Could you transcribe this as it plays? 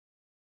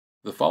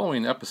The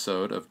following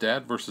episode of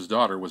Dad vs.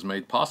 Daughter was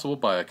made possible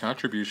by a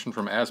contribution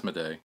from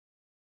Asmodee.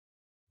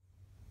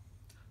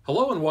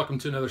 Hello and welcome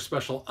to another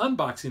special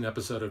unboxing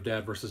episode of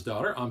Dad vs.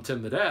 Daughter. I'm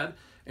Tim the Dad,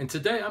 and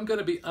today I'm going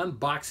to be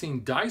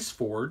unboxing Dice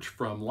Forge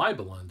from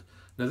Libelund.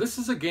 Now this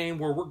is a game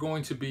where we're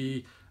going to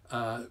be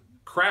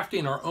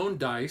crafting our own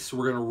dice.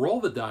 We're going to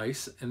roll the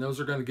dice, and those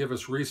are going to give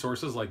us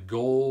resources like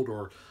gold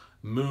or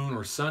moon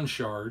or sun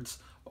shards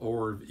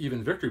or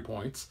even victory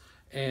points.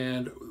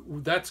 And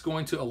that's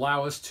going to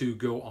allow us to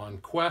go on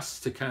quests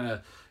to kind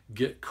of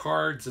get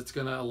cards. It's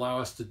going to allow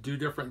us to do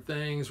different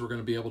things. We're going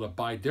to be able to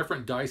buy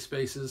different dice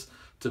spaces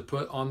to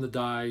put on the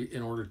die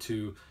in order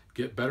to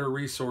get better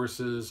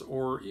resources,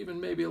 or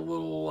even maybe a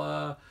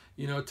little,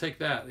 take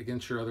that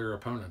against your other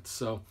opponents.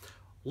 So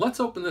let's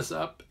open this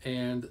up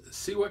and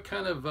see what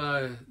kind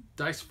of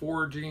dice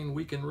forging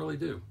we can really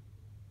do.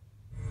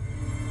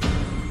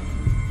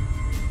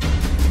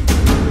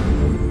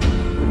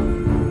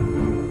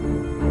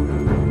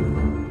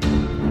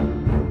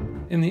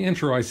 In the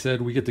intro, I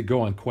said we get to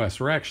go on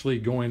quests. We're actually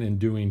going and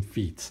doing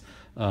feats,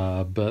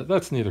 but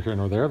that's neither here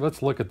nor there.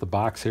 Let's look at the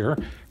box here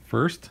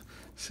first,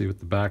 see what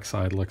the back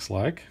side looks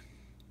like.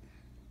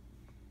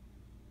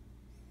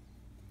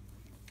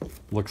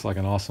 Looks like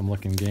an awesome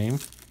looking game.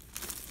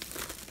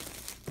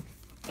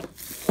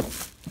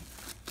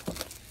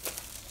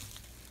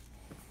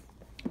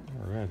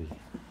 Alrighty.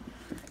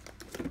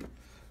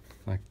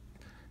 I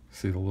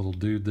see the little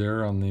dude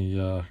there on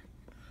the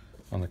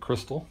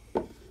crystal.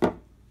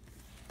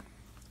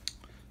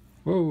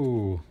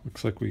 Whoa,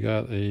 looks like we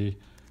got a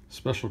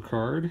special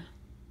card.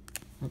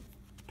 Oh,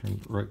 turn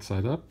it right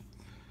side up.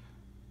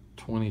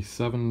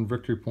 27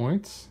 victory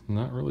points.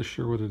 Not really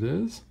sure what it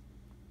is.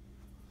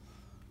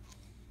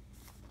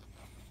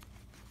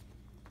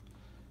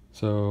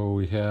 So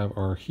we have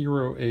our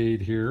hero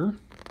aid here.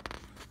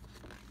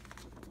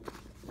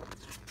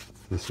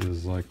 This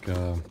is like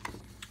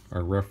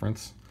our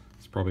reference.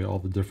 It's probably all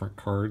the different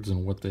cards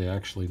and what they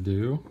actually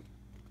do.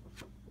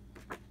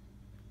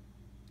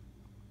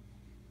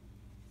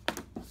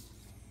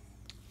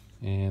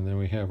 And then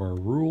we have our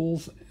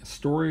rules,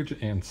 storage,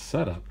 and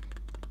setup.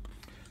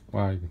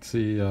 Wow, you can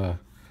see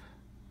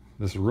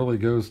this really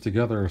goes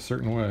together a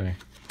certain way.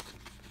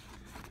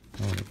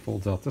 Oh, it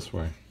folds out this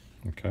way.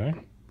 Okay.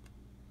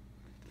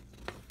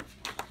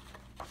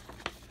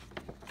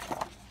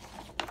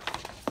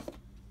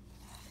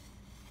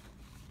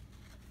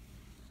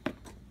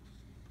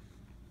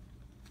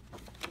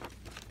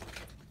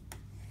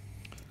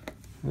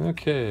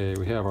 Okay,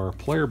 we have our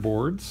player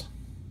boards.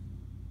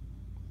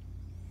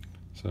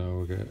 So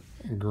we got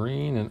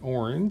green and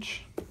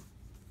orange,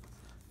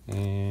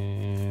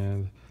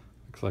 and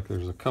looks like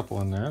there's a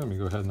couple in there. Let me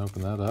go ahead and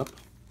open that up.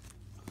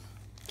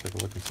 Take a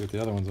look and see what the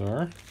other ones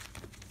are.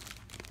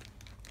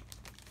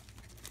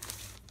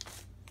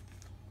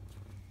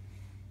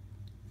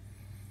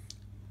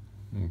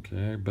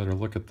 Okay, better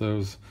look at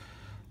those.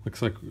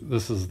 Looks like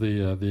this is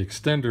the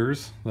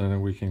extenders that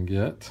we can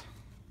get.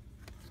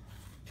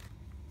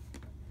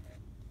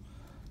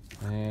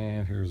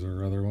 And here's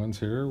our other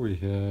ones here. We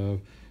have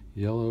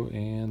yellow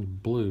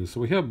and blue.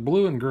 So we have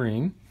blue and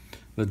green.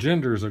 The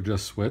genders are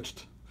just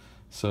switched.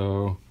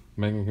 So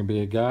Megan can be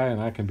a guy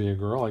and I can be a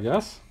girl, I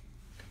guess.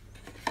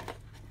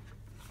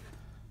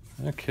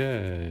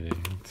 Okay,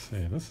 let's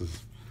see. This is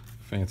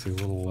a fancy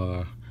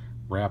little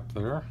wrap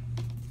there.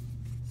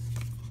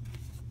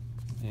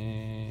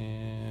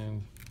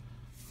 And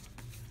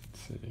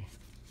let's see.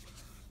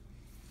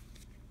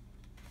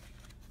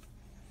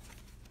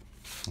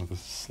 Oh, this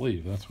is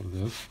sleeve, that's what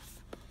it is.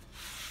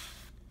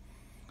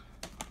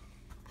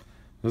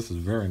 This is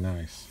very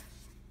nice.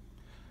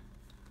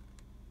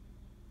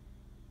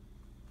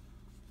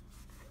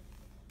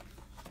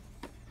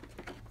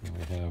 And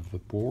we have the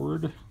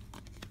board.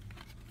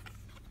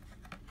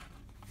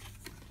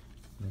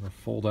 We're going to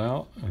fold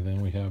out, and then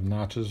we have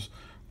notches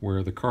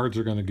where the cards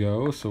are going to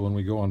go. So when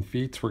we go on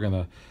feats, we're going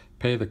to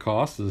pay the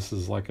cost. This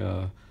is like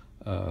a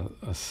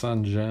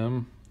sun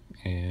gem,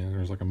 and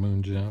there's like a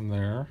moon gem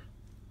there.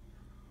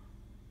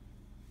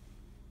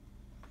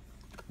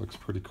 Looks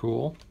pretty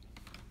cool.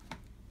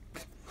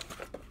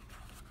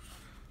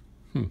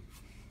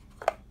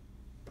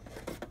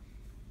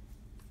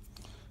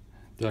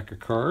 Deck of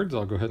cards.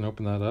 I'll go ahead and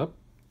open that up.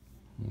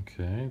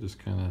 Okay, just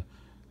kind of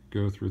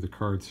go through the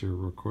cards here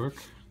real quick.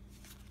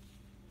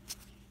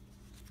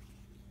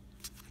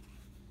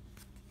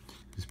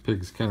 These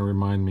pigs kind of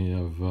remind me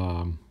of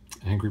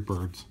Angry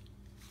Birds.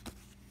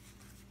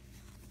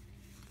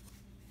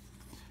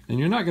 And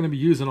you're not going to be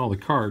using all the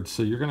cards,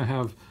 so you're going to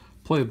have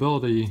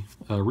playability,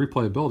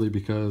 replayability,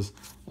 because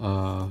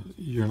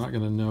you're not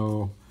going to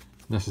know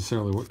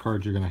necessarily what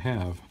cards you're going to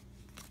have.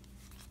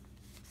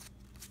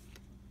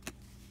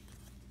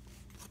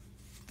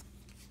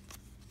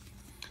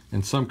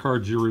 And some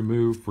cards you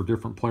remove for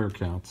different player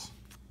counts.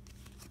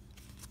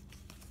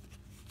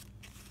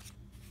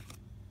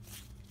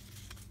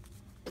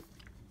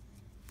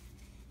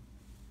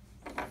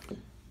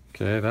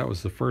 Okay, that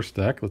was the first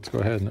deck. Let's go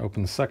ahead and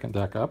open the second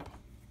deck up.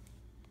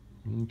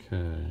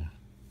 Okay.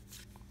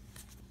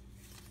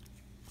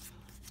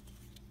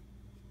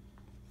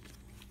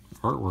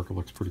 artwork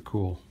looks pretty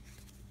cool.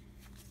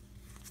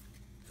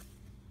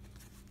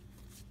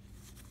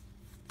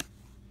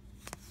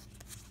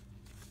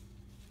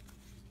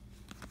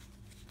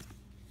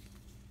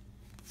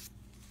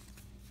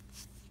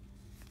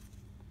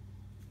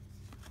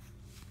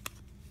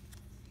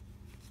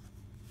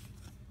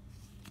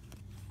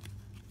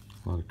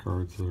 A lot of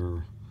cards that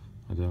are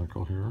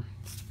identical here.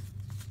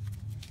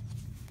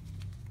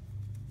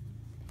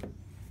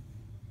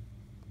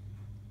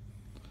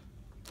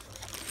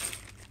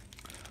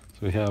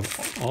 So we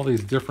have all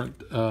these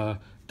different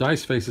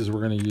dice faces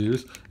we're going to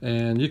use,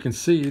 and you can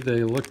see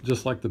they look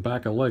just like the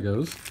back of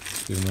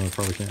Legos, even though I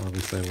probably can't really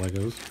say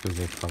Legos because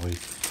they're probably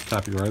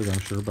copyrighted, I'm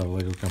sure, by the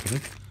Lego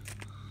company.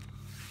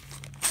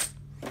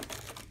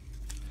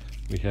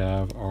 We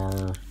have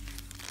our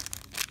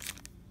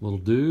little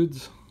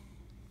dudes.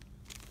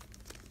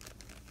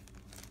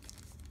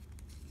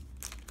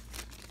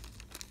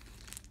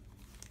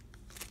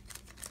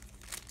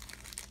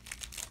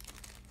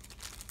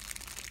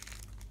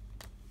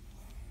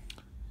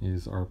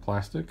 These are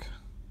plastic,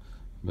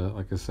 but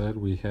like I said,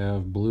 we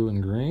have blue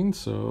and green,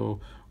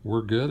 so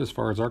we're good as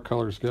far as our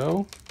colors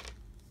go.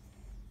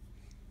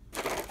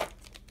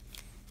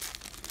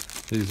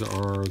 These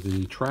are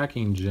the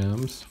tracking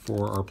gems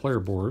for our player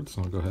boards.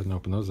 I'll go ahead and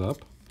open those up.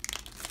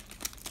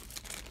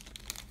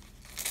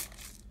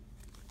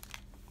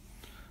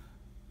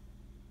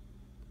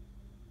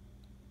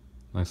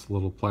 Nice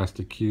little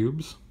plastic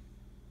cubes.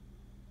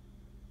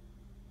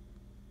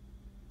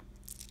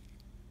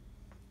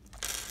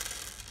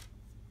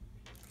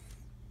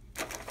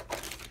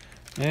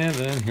 And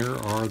then here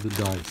are the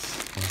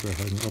dice. I'll go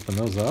ahead and open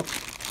those up.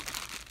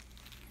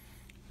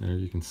 There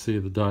you can see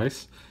the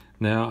dice.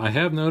 Now I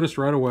have noticed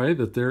right away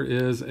that there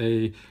is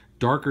a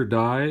darker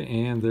die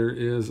and there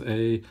is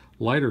a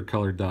lighter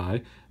colored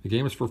die. The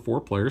game is for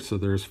 4 players, so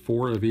there's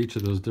 4 of each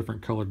of those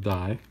different colored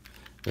die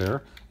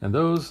there. And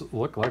those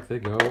look like they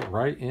go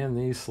right in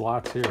these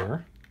slots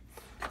here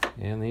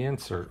in the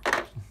insert.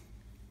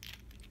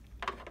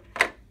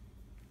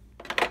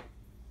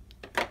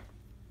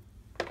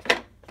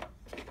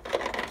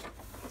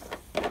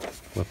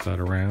 Flip that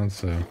around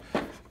so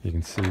you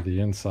can see the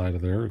inside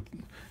of there. It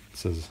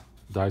says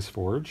Dice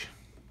Forge.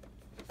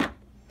 And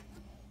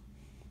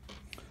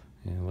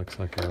it looks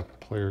like our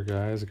player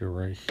guys go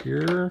right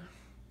here.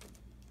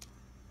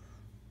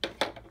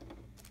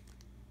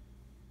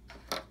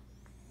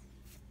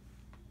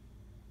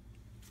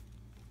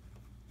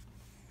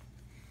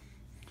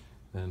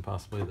 Then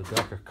possibly the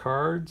deck of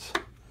cards.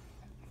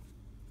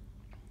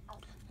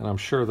 And I'm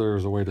sure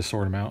there's a way to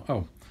sort them out.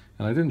 Oh,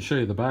 and I didn't show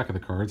you the back of the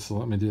cards, so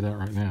let me do that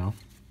right now.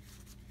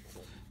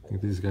 I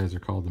think these guys are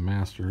called the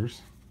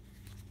Masters.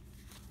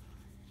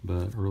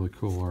 But really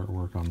cool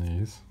artwork on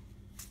these.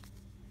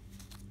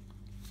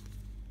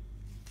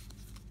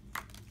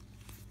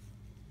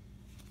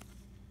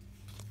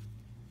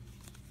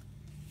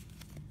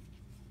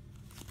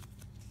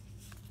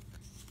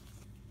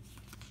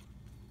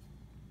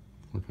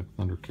 Look at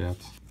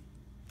Thundercats.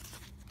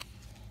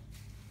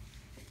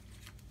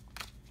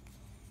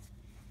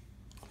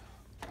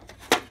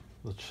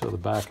 Let's show the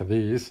back of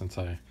these since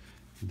I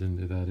didn't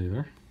do that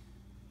either.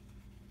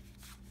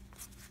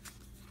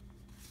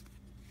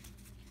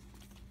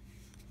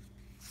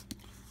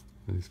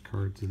 These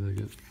cards, do they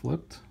get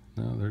flipped?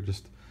 No, they're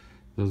just,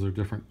 those are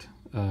different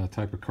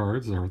type of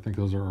cards. I think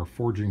those are our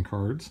forging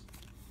cards.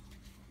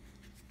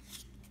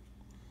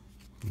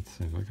 Let's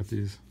see if I got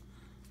these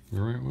the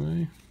right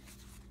way.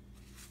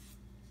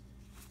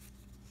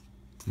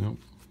 Nope.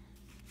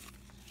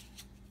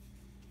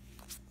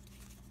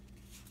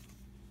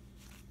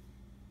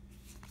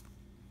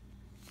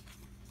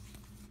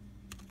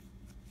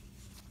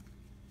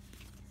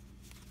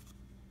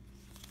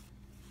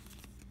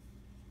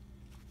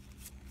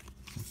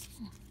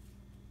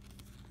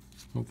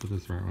 Hope it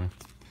is the right way.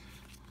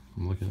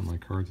 I'm looking at my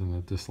cards in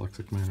a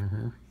dyslexic manner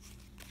here.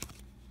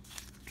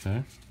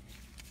 Okay.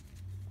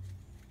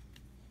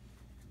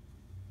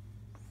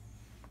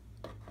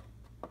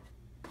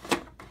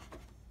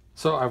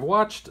 So I've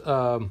watched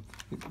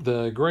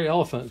the Gray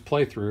Elephant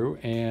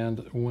playthrough,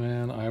 and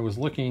when I was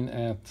looking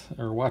at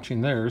or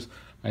watching theirs,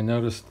 I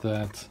noticed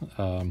that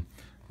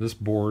this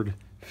board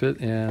fit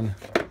in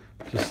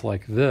just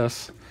like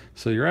this.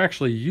 So you're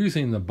actually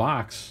using the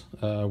box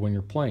when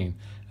you're playing,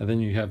 and then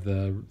you have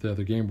the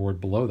other game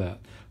board below that.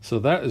 So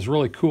that is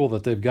really cool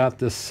that they've got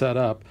this set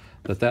up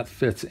that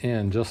fits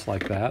in just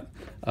like that.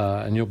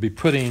 And you'll be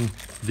putting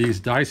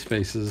these dice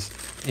faces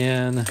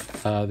in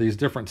these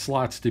different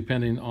slots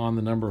depending on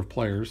the number of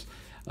players.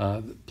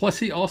 Plus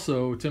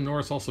Tim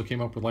Norris also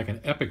came up with like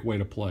an epic way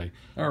to play.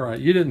 All right,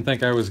 you didn't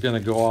think I was gonna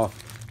go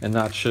off and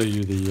not show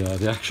you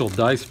the actual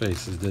dice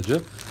faces, did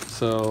you?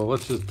 So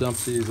let's just dump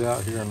these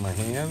out here in my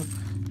hand.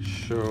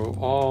 Show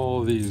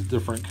all these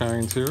different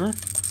kinds here.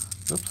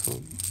 Oops,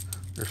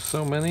 there's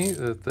so many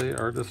that they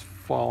are just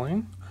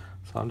falling.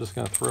 So I'm just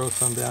gonna throw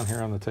some down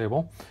here on the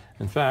table.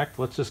 In fact,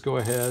 let's just go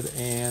ahead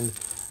and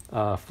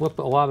flip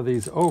a lot of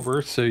these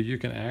over so you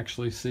can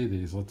actually see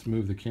these. Let's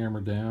move the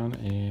camera down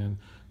and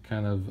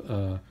kind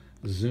of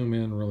zoom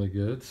in really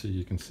good so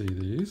you can see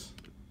these.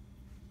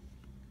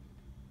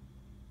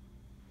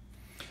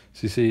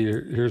 So you see,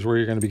 here's where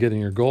you're going to be getting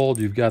your gold.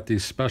 You've got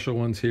these special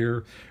ones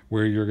here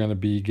where you're going to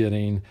be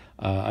getting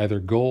either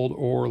gold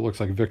or looks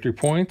like victory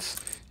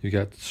points. You've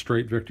got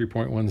straight victory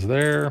point ones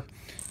there.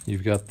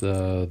 You've got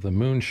the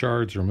moon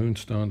shards or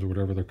moonstones or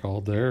whatever they're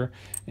called there.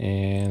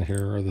 And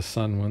here are the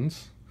sun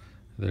ones.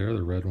 There,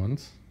 the red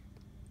ones.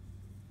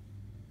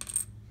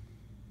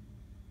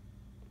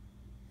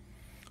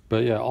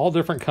 But yeah, all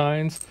different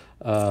kinds.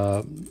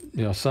 You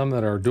know, some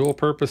that are dual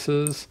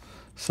purposes.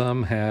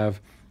 Some have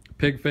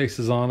pig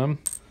faces on them.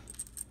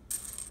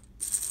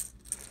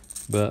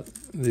 But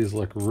these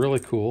look really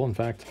cool. In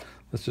fact,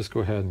 let's just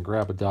go ahead and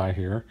grab a die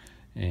here.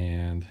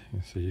 And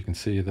so you can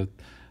see that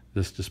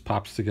this just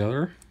pops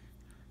together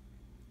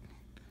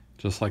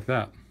just like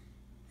that.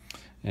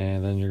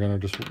 And then you're going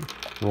to just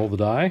roll the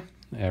die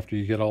after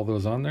you get all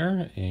those on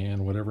there,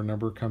 and whatever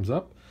number comes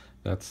up,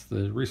 that's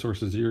the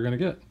resources you're going to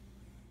get.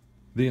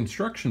 The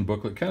instruction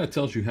booklet kind of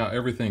tells you how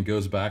everything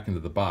goes back into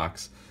the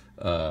box,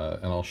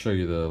 and I'll show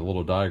you the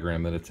little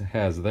diagram that it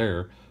has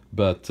there.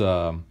 But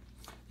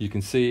you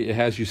can see it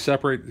has you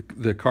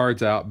separate the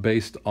cards out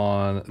based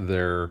on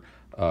their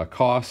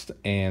cost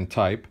and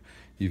type.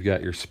 You've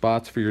got your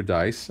spots for your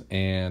dice,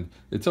 and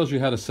it tells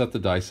you how to set the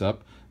dice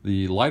up.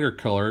 The lighter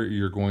color,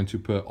 you're going to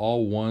put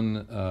all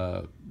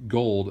one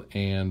gold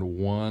and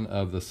one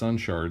of the sun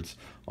shards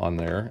on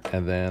there.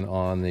 And then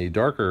on the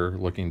darker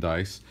looking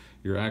dice,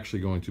 you're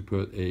actually going to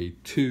put a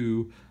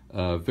 2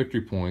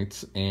 victory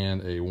points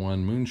and a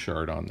 1 moon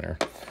shard on there.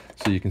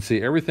 So you can see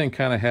everything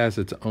kind of has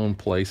its own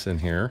place in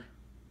here.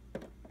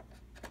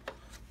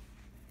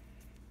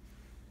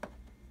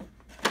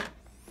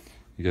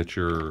 You get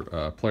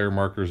your player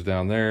markers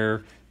down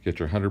there. You get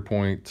your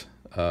 100-point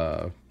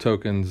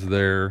tokens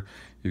there.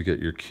 You get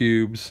your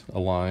cubes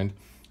aligned,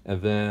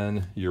 and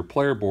then your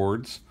player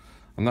boards.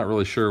 I'm not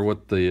really sure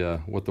what the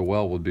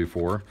well would be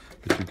for,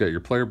 but you've got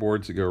your player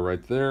boards that go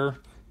right there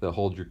that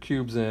hold your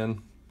cubes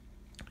in.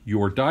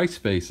 Your dice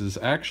faces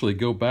actually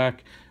go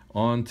back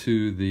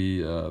onto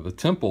the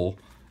temple,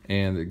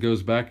 and it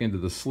goes back into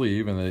the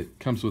sleeve, and it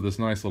comes with this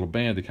nice little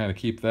band to kind of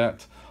keep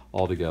that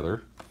all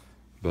together.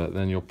 But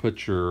then you'll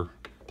put your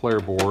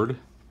player board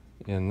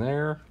in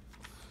there.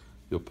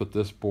 You'll put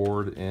this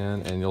board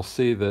in, and you'll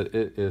see that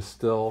it is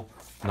still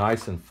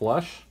nice and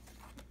flush.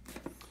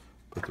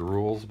 Put the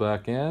rules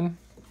back in.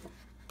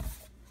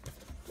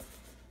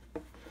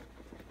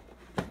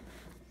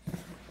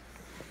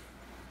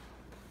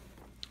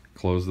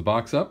 Close the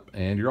box up,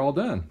 and you're all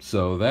done.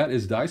 So that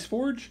is Dice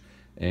Forge,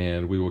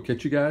 and we will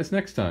catch you guys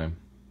next time.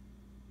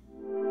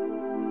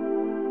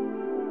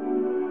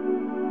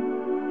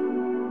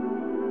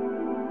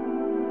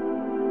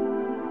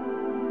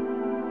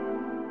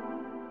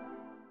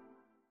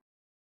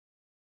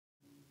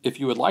 If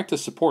you would like to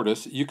support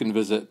us, you can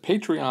visit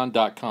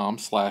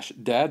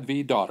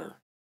patreon.com/dadvdaughter.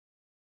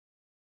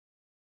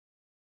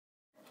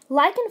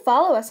 Like and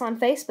follow us on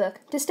Facebook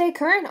to stay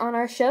current on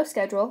our show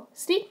schedule,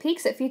 sneak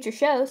peeks at future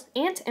shows,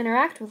 and to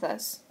interact with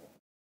us.